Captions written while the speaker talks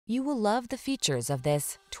You will love the features of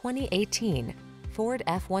this 2018 Ford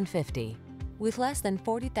F-150. With less than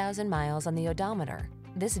 40,000 miles on the odometer,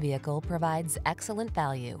 this vehicle provides excellent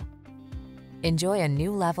value. Enjoy a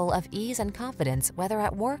new level of ease and confidence whether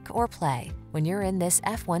at work or play when you're in this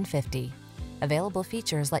F-150. Available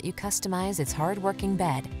features let you customize its hard-working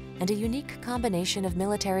bed, and a unique combination of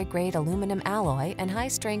military-grade aluminum alloy and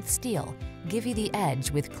high-strength steel give you the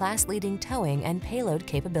edge with class-leading towing and payload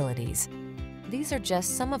capabilities. These are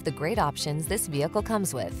just some of the great options this vehicle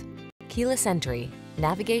comes with: keyless entry,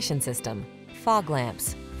 navigation system, fog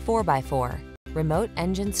lamps, 4x4, remote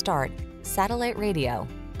engine start, satellite radio,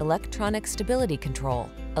 electronic stability control,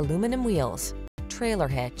 aluminum wheels, trailer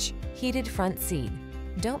hitch, heated front seat.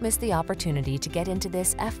 Don't miss the opportunity to get into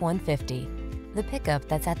this F-150, the pickup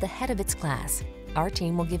that's at the head of its class. Our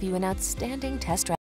team will give you an outstanding test drive.